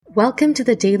Welcome to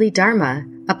the Daily Dharma,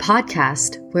 a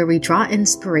podcast where we draw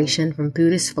inspiration from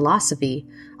Buddhist philosophy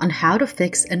on how to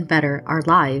fix and better our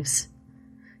lives.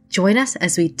 Join us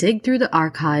as we dig through the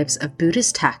archives of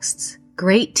Buddhist texts,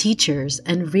 great teachers,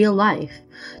 and real life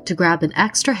to grab an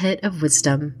extra hit of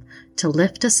wisdom to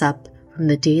lift us up from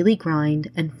the daily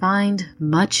grind and find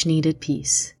much-needed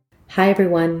peace. Hi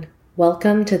everyone,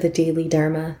 welcome to the Daily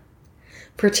Dharma.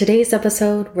 For today's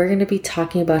episode, we're going to be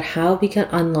talking about how we can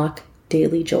unlock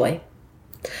daily joy.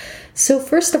 So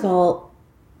first of all,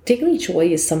 daily joy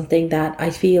is something that I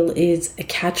feel is a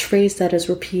catchphrase that is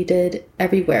repeated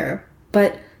everywhere.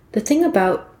 But the thing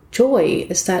about joy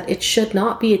is that it should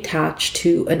not be attached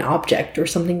to an object or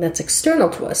something that's external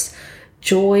to us.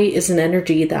 Joy is an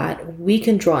energy that we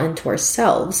can draw into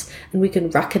ourselves, and we can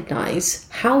recognize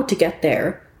how to get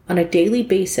there on a daily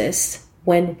basis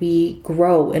when we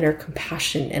grow in our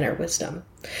compassion and our wisdom.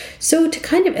 So to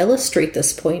kind of illustrate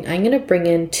this point, I'm going to bring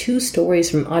in two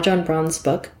stories from Ajahn Brahm's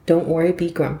book, Don't Worry,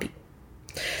 Be Grumpy.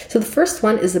 So the first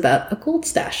one is about a gold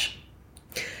stash.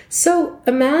 So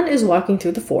a man is walking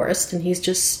through the forest and he's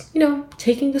just,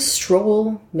 taking a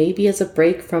stroll, maybe as a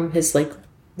break from his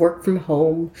work from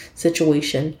home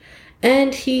situation.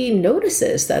 And he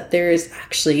notices that there is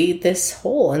actually this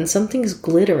hole and something's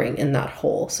glittering in that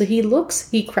hole. So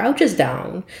he crouches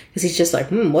down because he's just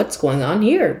what's going on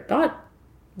here?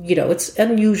 It's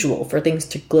unusual for things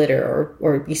to glitter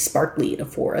or be sparkly in a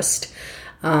forest.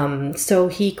 So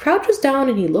he crouches down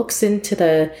and he looks into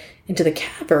the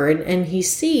cavern and he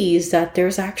sees that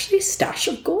there's actually a stash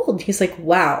of gold. He's like,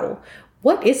 wow,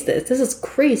 what is this? This is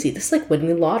crazy. This is like winning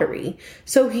the lottery.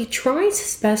 So he tries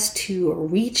his best to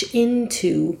reach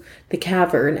into the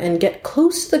cavern and get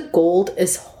close to the gold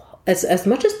as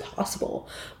much as possible.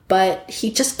 But he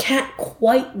just can't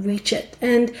quite reach it.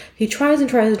 And he tries and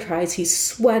tries and tries. He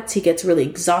sweats. He gets really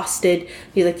exhausted.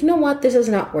 He's like, you know what? This is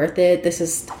not worth it. This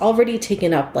has already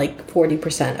taken up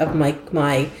 40% of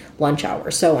my lunch hour.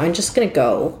 So I'm just going to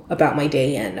go about my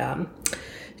day and,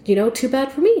 too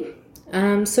bad for me.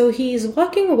 So he's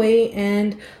walking away,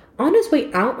 and on his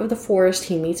way out of the forest,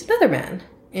 he meets another man.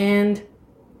 And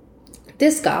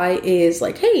this guy is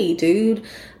like, hey, dude,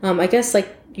 I guess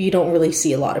you don't really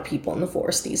see a lot of people in the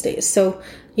forest these days. So,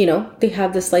 they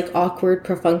have this awkward,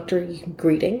 perfunctory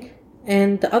greeting.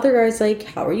 And the other guy's like,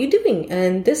 how are you doing?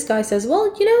 And this guy says, well,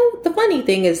 the funny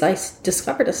thing is I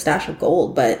discovered a stash of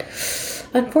gold, but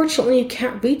unfortunately you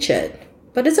can't reach it.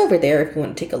 But it's over there if you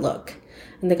want to take a look.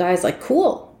 And the guy's like,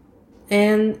 cool.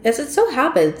 And as it so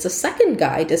happens, the second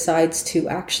guy decides to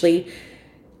actually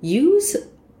use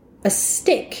a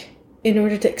stick in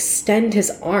order to extend his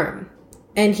arm.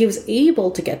 And he was able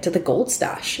to get to the gold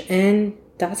stash. And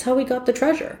that's how he got the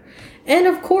treasure. And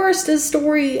of course, this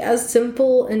story, as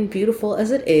simple and beautiful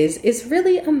as it is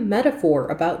really a metaphor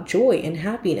about joy and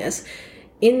happiness.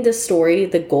 In this story,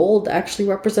 the gold actually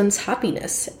represents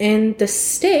happiness. And the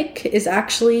stick is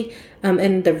actually,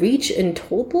 and the reach in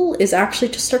total is actually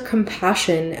just our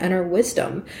compassion and our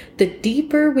wisdom. The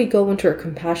deeper we go into our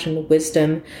compassion and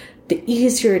wisdom, the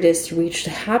easier it is to reach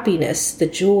the happiness, the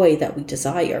joy that we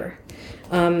desire.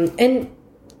 And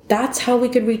that's how we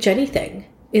could reach anything,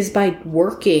 is by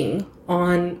working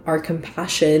on our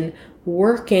compassion,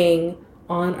 working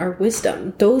on our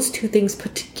wisdom. Those two things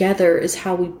put together is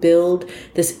how we build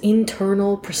this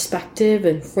internal perspective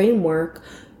and framework,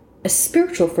 a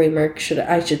spiritual framework,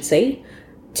 I should say,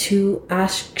 to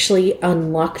actually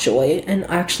unlock joy and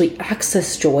actually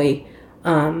access joy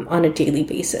on a daily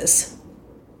basis.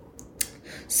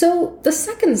 So the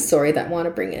second story that I want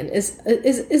to bring in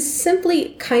is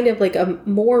simply kind of like a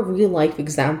more real life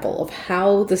example of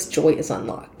how this joy is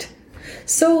unlocked.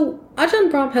 So Ajahn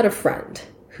Brahm had a friend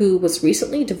who was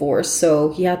recently divorced,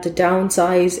 so he had to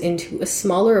downsize into a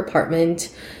smaller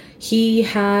apartment. He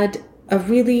had a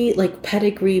really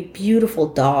pedigree, beautiful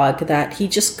dog that he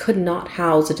just could not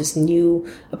house at his new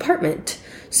apartment.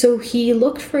 So he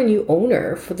looked for a new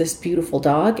owner for this beautiful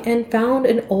dog and found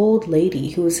an old lady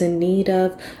who was in need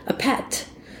of a pet.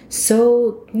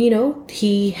 So,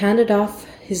 he handed off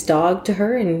his dog to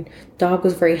her, and the dog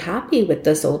was very happy with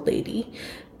this old lady.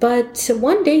 But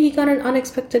one day he got an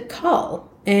unexpected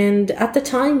call. And at the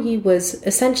time, he was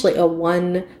essentially a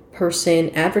one-person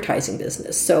advertising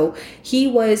business. So he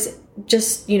was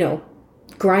just,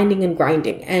 grinding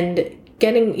and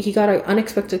he got an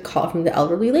unexpected call from the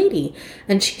elderly lady.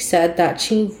 And she said that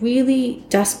she really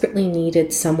desperately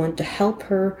needed someone to help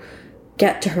her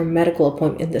get to her medical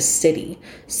appointment in the city.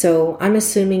 So I'm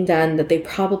assuming then that they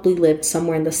probably lived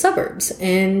somewhere in the suburbs.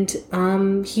 And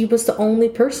he was the only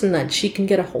person that she can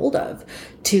get a hold of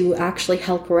to actually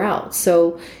help her out.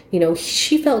 So,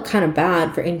 she felt kind of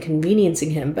bad for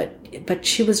inconveniencing him, but but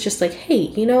she was just like, hey,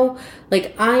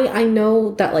 like I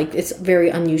know that like it's very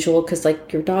unusual because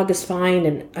like your dog is fine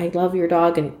and I love your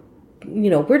dog and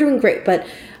we're doing great, but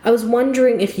I was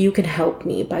wondering if you can help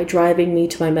me by driving me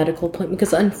to my medical appointment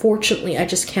because unfortunately I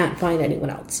just can't find anyone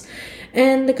else.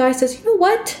 And the guy says, you know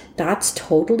what? That's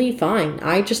totally fine.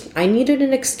 I needed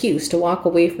an excuse to walk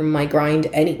away from my grind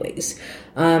anyways.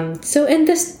 And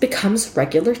this becomes a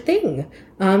regular thing.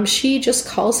 She just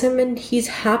calls him and he's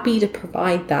happy to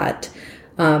provide that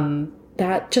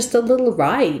just a little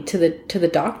ride to the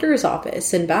doctor's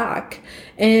office and back.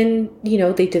 And,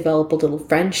 they develop a little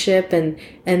friendship and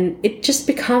it just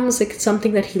becomes like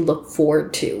something that he looked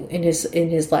forward to in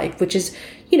his life, which is,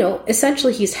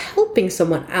 essentially he's helping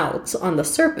someone else on the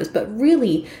surface, but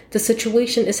really the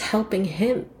situation is helping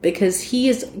him because he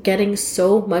is getting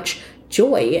so much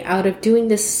joy out of doing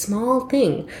this small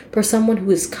thing for someone who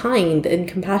is kind and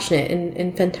compassionate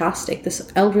and fantastic,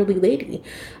 this elderly lady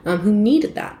who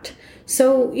needed that.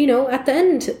 So, at the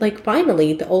end, like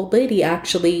finally, the old lady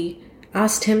actually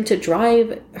asked him to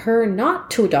drive her not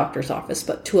to a doctor's office,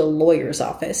 but to a lawyer's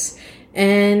office.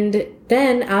 And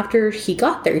then after he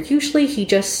got there, usually he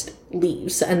just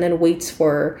leaves and then waits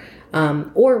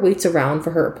around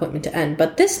for her appointment to end.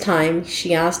 But this time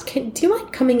she asked, do you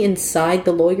mind coming inside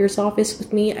the lawyer's office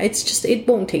with me? It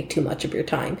won't take too much of your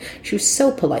time. She was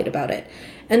so polite about it.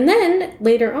 And then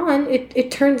later on,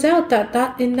 it turns out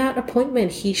that in that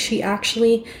appointment, she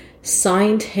actually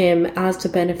signed him as the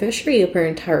beneficiary of her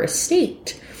entire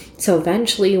estate. So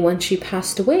eventually, when she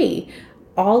passed away,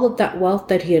 all of that wealth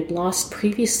that he had lost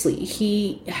previously,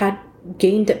 he had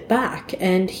gained it back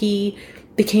and he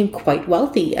became quite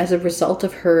wealthy as a result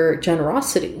of her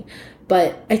generosity.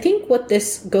 But I think what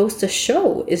this goes to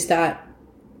show is that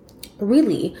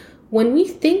really, when we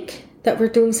think that we're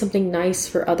doing something nice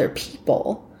for other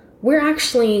people, we're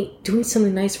actually doing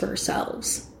something nice for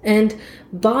ourselves. And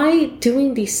by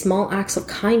doing these small acts of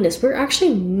kindness, we're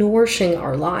actually nourishing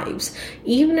our lives.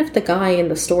 Even if the guy in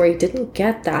the story didn't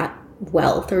get that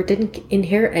wealth or didn't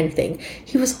inherit anything,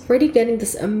 he was already getting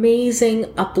this amazing,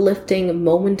 uplifting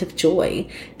moment of joy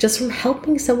just from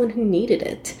helping someone who needed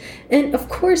it. And of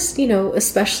course,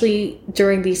 especially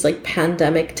during these like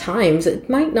pandemic times, it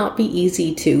might not be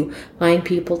easy to find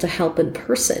people to help in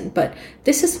person, but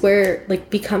this is where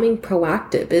like becoming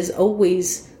proactive is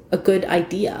always a good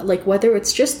idea. Like whether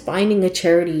it's just finding a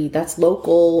charity that's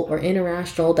local or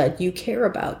international that you care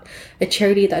about, a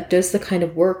charity that does the kind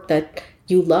of work that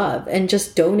you love and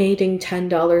just donating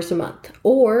 $10 a month.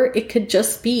 Or it could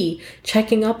just be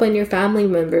checking up on your family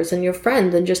members and your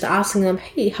friends and just asking them,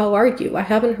 hey, how are you? I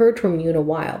haven't heard from you in a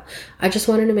while. I just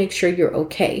wanted to make sure you're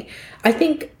okay. I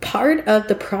think part of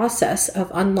the process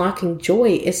of unlocking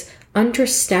joy is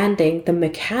understanding the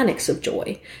mechanics of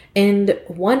joy. And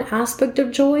one aspect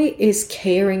of joy is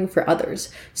caring for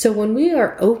others. So when we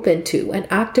are open to and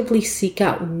actively seek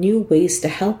out new ways to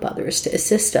help others, to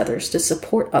assist others, to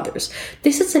support others,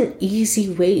 this is an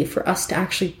easy way for us to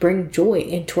actually bring joy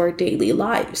into our daily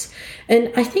lives.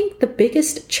 And I think the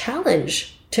biggest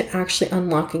challenge to actually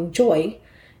unlocking joy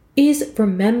is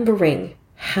remembering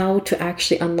how to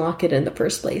actually unlock it in the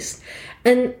first place.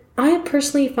 And I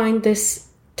personally find this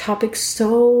topic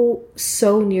so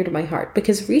near to my heart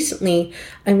because recently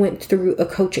I went through a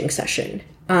coaching session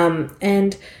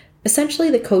and essentially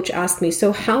the coach asked me,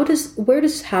 so where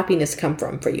does happiness come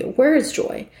from for you? Where is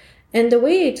joy? And the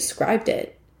way I described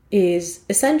it is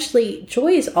essentially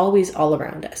joy is always all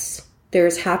around us.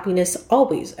 There's happiness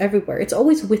always, everywhere. It's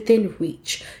always within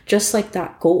reach, just like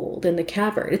that gold in the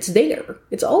cavern. It's there.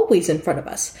 It's always in front of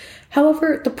us.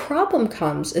 However, the problem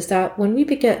comes is that when we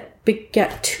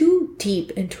get too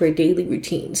deep into our daily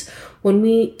routines, when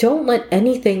we don't let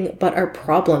anything but our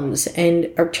problems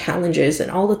and our challenges and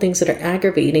all the things that are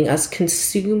aggravating us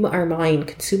consume our mind,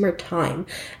 consume our time,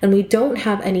 and we don't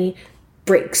have any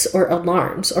breaks or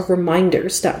alarms or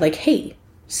reminders that like, hey,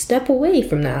 step away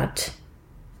from that.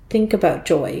 Think about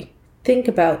joy. Think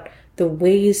about the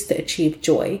ways to achieve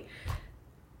joy.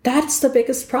 That's the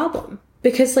biggest problem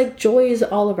because like joy is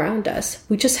all around us.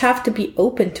 We just have to be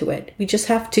open to it. We just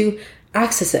have to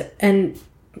access it. And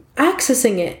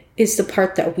accessing it is the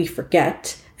part that we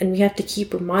forget and we have to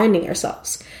keep reminding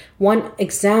ourselves. One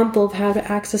example of how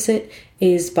to access it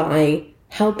is by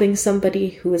helping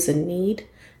somebody who is in need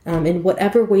in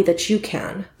whatever way that you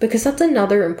can, because that's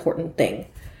another important thing.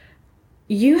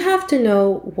 You have to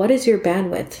know what is your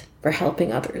bandwidth for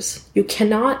helping others. You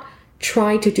cannot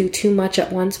try to do too much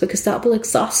at once because that will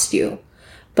exhaust you.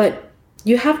 But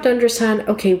you have to understand,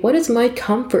 okay, what is my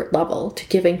comfort level to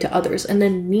giving to others? And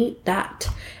then meet that.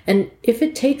 And if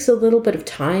it takes a little bit of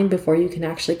time before you can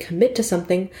actually commit to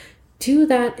something, do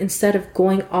that instead of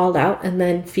going all out and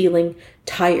then feeling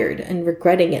tired and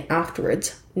regretting it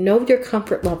afterwards. Know your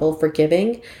comfort level for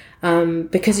giving,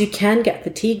 because you can get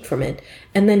fatigued from it,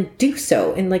 and then do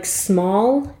so in like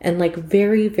small and like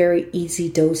very, very easy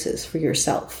doses for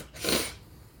yourself.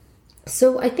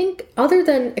 So I think other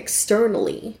than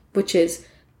externally, which is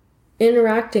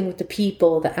interacting with the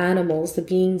people, the animals, the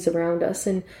beings around us,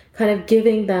 and kind of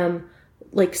giving them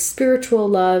like spiritual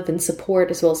love and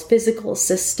support, as well as physical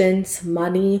assistance,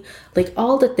 money, like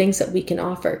all the things that we can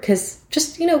offer. Because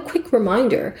just, quick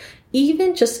reminder,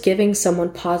 even just giving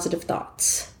someone positive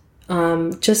thoughts,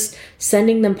 just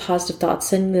sending them positive thoughts,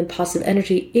 sending them positive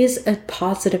energy is a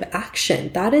positive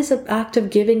action. That is an act of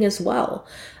giving as well.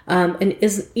 And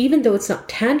even though it's not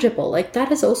tangible, like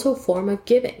that is also a form of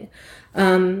giving.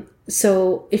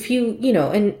 So if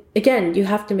and again, you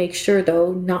have to make sure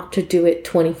though, not to do it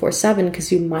 24/7,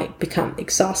 because you might become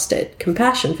exhausted,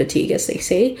 compassion fatigue, as they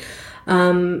say.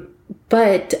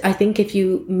 But I think if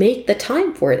you make the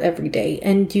time for it every day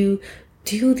and you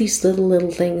do these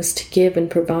little things to give and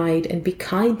provide and be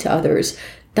kind to others,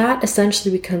 that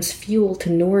essentially becomes fuel to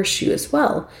nourish you as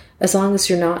well, as long as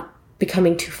you're not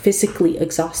becoming too physically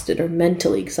exhausted or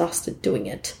mentally exhausted doing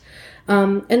it.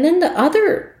 And then the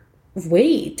other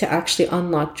way to actually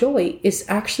unlock joy is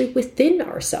actually within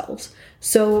ourselves.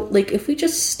 So like if we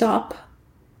just stop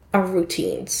our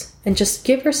routines and just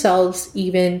give ourselves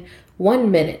even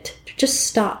 1 minute to just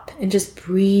stop and just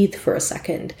breathe for a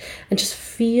second and just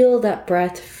feel that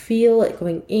breath, feel it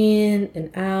going in and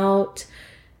out.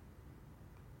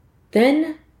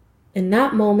 Then in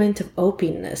that moment of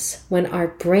openness, when our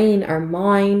brain, our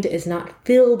mind is not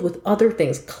filled with other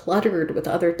things, cluttered with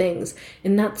other things,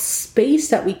 in that space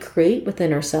that we create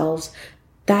within ourselves,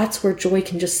 that's where joy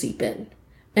can just seep in.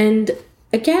 And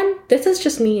again, this is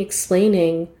just me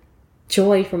explaining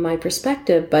joy from my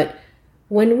perspective, but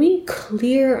when we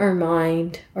clear our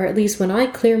mind, or at least when I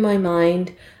clear my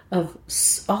mind of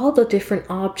all the different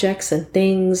objects and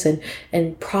things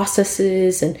and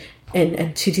processes and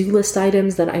to-do list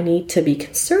items that I need to be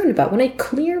concerned about, when I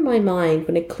clear my mind,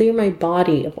 when I clear my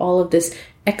body of all of this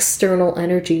external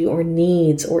energy or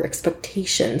needs or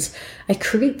expectations, I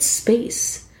create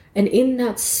space. And in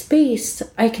that space,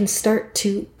 I can start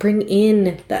to bring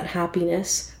in that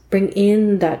happiness, bring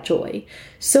in that joy.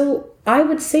 So I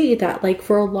would say that, like,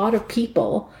 for a lot of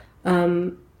people, I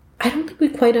don't think we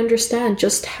quite understand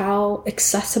just how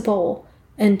accessible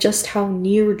and just how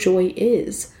near joy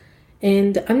is.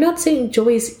 And I'm not saying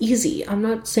joy is easy. I'm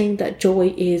not saying that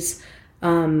joy is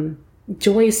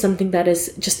something that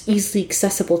is just easily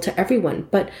accessible to everyone.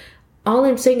 But all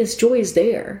I'm saying is joy is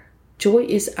there. Joy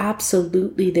is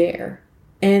absolutely there.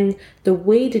 And the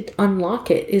way to unlock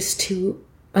it is to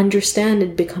understand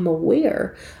and become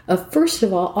aware of, first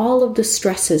of all of the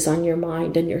stresses on your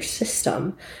mind and your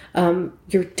system,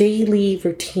 your daily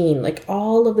routine, like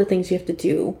all of the things you have to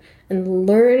do, and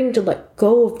learning to let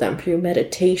go of them through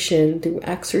meditation, through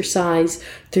exercise,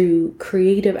 through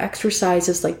creative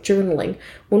exercises like journaling.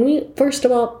 When we, first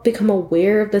of all, become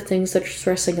aware of the things that are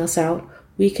stressing us out,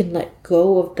 we can let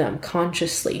go of them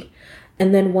consciously.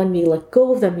 And then when we let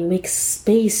go of them, we make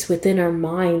space within our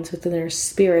minds, within our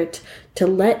spirit, to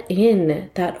let in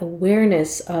that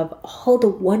awareness of all the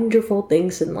wonderful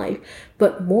things in life.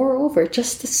 But moreover,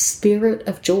 just the spirit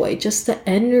of joy, just the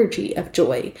energy of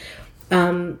joy.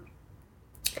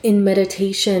 In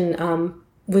meditation,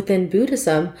 within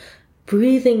Buddhism,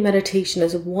 breathing meditation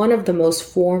is one of the most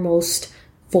foremost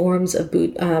forms of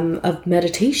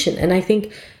meditation. And I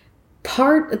think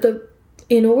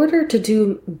in order to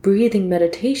do breathing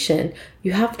meditation,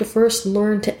 you have to first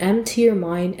learn to empty your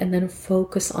mind and then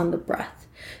focus on the breath.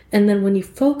 And then when you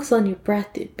focus on your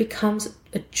breath, it becomes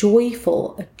a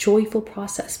joyful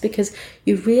process, because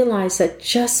you realize that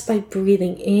just by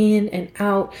breathing in and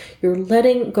out, you're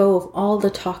letting go of all the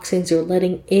toxins, you're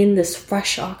letting in this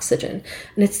fresh oxygen.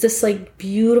 And it's this like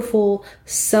beautiful,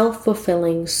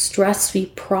 self-fulfilling,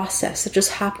 stress-free process that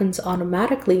just happens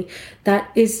automatically,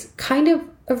 that is kind of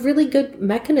a really good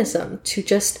mechanism to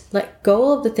just let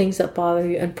go of the things that bother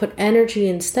you and put energy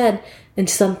instead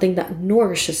into something that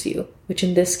nourishes you, which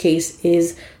in this case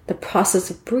is the process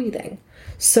of breathing.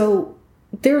 So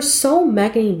there's so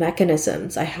many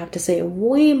mechanisms, I have to say,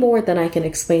 way more than I can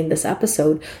explain this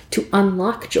episode, to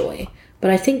unlock joy.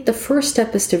 But I think the first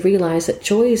step is to realize that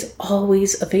joy is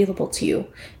always available to you.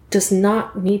 It does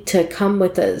not need to come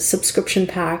with a subscription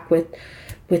pack with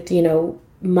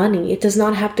money. It does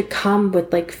not have to come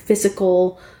with like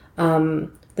physical, the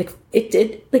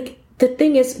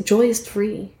thing is, joy is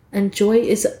free and joy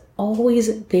is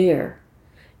always there.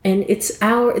 And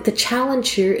the challenge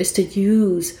here is to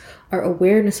use our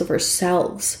awareness of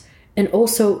ourselves and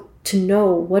also to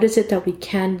know what is it that we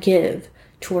can give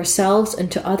to ourselves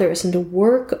and to others, and to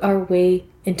work our way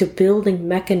into building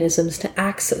mechanisms to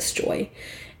access joy.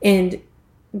 And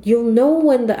you'll know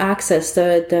when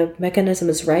the mechanism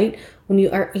is right when you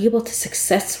are able to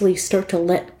successfully start to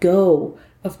let go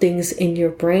of things in your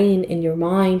brain, in your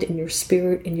mind, in your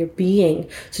spirit, in your being.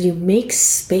 So you make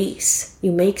space.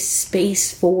 You make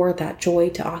space for that joy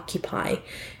to occupy.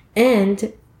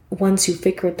 And once you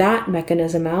figure that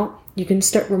mechanism out, you can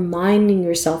start reminding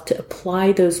yourself to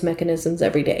apply those mechanisms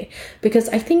every day. Because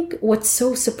I think what's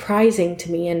so surprising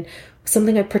to me, and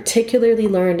something I particularly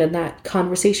learned in that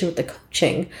conversation with the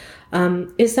coaching,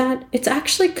 is that it's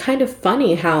actually kind of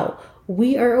funny how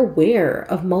we are aware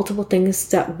of multiple things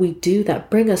that we do that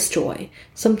bring us joy.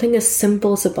 Something as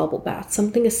simple as a bubble bath,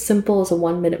 something as simple as a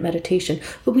 1-minute meditation,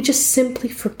 but we just simply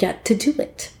forget to do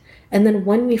it. And then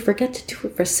when we forget to do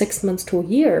it for 6 months to a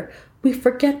year, we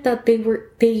forget that they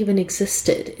even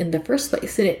existed in the first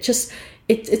place. And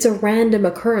it's a random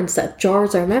occurrence that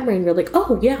jars our memory, and we're like,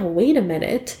 oh yeah, wait a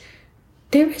minute.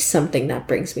 There is something that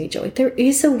brings me joy. There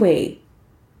is a way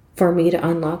for me to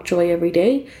unlock joy every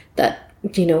day that,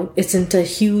 isn't a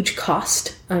huge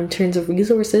cost in terms of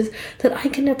resources that I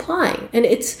can apply. And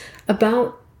it's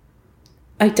about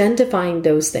identifying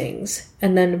those things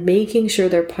and then making sure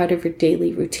they're part of your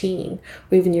daily routine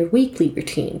or even your weekly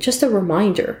routine. Just a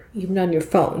reminder, even on your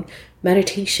phone,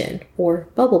 meditation or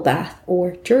bubble bath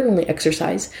or journaling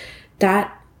exercise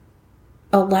that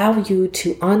allow you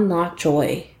to unlock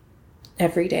joy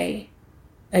every day.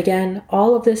 Again,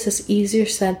 all of this is easier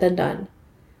said than done.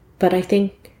 But I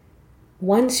think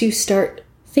once you start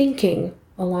thinking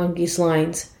along these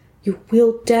lines, you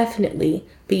will definitely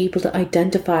be able to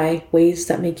identify ways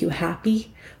that make you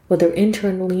happy, whether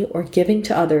internally or giving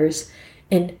to others,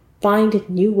 and find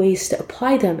new ways to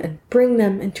apply them and bring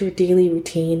them into your daily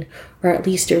routine, or at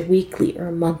least your weekly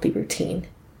or monthly routine.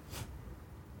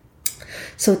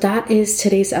 So that is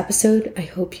today's episode. I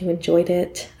hope you enjoyed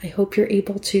it. I hope you're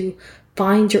able to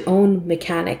find your own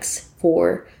mechanics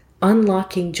for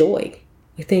unlocking joy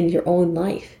within your own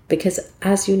life, because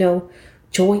as you know,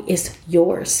 joy is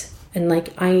yours. And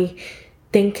I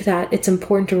think that it's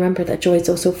important to remember that joy is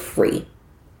also free.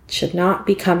 It should not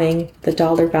be coming the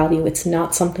dollar value. It's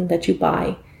not something that you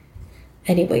buy.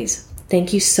 Anyways,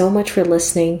 thank you so much for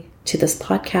listening to this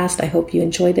podcast. I hope you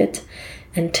enjoyed it.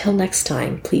 Until next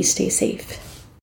time, please stay safe.